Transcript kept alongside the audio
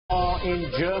In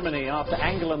Germany, after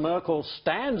Angela Merkel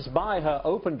stands by her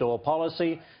open-door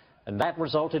policy, and that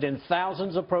resulted in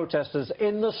thousands of protesters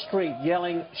in the street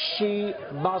yelling, "She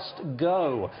must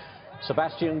go."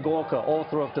 Sebastian Gorka,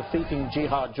 author of Defeating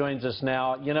Jihad, joins us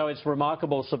now. You know, it's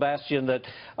remarkable, Sebastian, that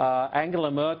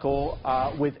Angela Merkel,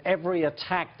 with every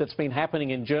attack that's been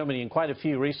happening in Germany, and quite a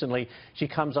few recently, she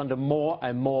comes under more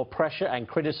and more pressure and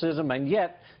criticism, and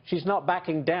yet she's not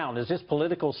backing down. Is this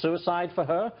political suicide for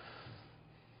her?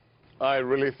 I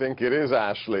really think it is,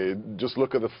 Ashley. Just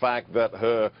look at the fact that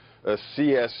her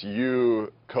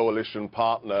CSU coalition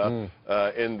partner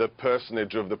in the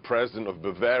personage of the president of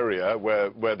Bavaria,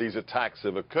 where these attacks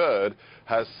have occurred,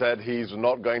 has said he's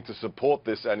not going to support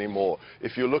this anymore.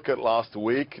 If you look at last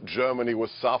week, Germany was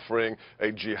suffering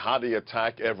a jihadi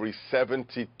attack every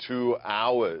 72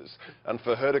 hours. And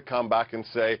for her to come back and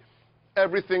say,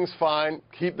 everything's fine,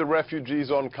 keep the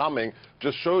refugees on coming,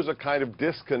 just shows a kind of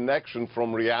disconnection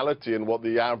from reality and what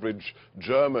the average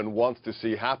German wants to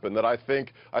see happen, that I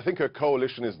think her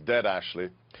coalition is dead, Ashley.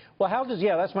 Well,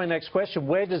 that's my next question.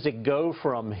 Where does it go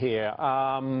from here?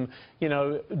 You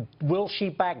know, will she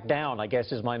back down, I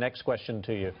guess, is my next question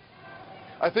to you.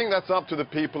 I think that's up to the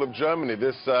people of Germany.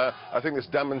 I think this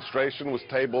demonstration was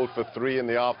tabled for 3 in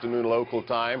the afternoon local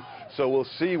time, so we'll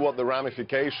see what the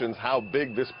ramifications, how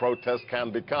big this protest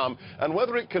can become, and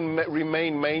whether it can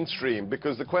remain mainstream,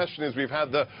 because the question is, we've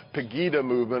had the Pegida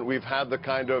movement, we've had the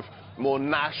kind of more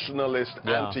nationalist,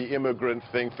 anti-immigrant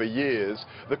thing for years.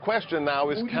 The question now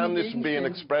is, can this be an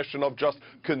expression of just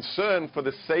concern for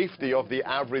the safety of the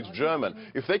average German?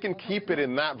 If they can keep it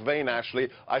in that vein, Ashley,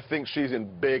 I think she's in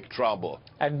big trouble.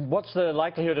 And what's the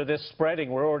likelihood of this spreading?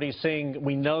 We're already seeing,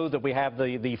 we know that we have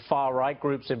the far-right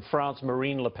groups in France,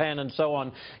 Marine Le Pen and so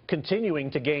on, continuing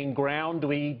to gain ground.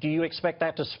 Do you expect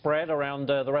that to spread around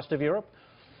the rest of Europe?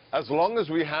 As long as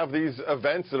we have these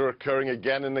events that are occurring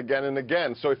again and again and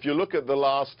again. So if you look at the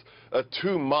last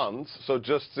 2 months, so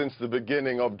just since the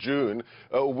beginning of June,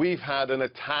 we've had an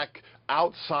attack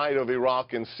outside of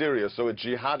Iraq and Syria, so a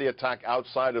jihadi attack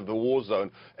outside of the war zone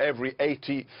every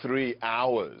 83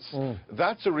 hours.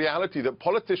 That's a reality that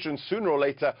politicians sooner or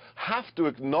later have to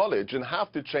acknowledge and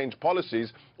have to change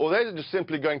policies, or they're just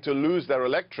simply going to lose their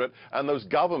electorate and those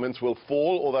governments will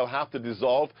fall, or they'll have to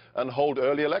dissolve and hold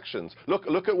early elections.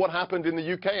 Look at what happened in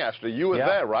the UK, Ashley. You were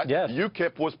there, right? Yes.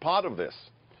 UKIP was part of this.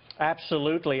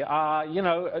 Absolutely. You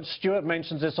know, Stuart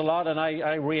mentions this a lot, and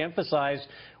I re-emphasize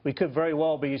we could very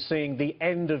well be seeing the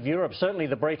end of Europe, certainly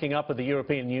the breaking up of the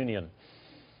European Union.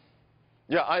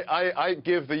 Yeah, I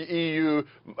give the EU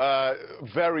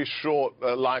very short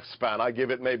lifespan. I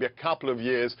give it maybe a couple of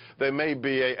years. There may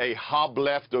be a hub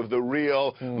left of the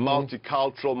real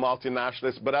multicultural,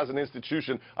 multinationalists, but as an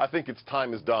institution, I think its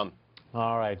time is done.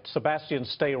 All right. Sebastian,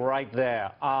 stay right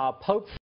there. Pope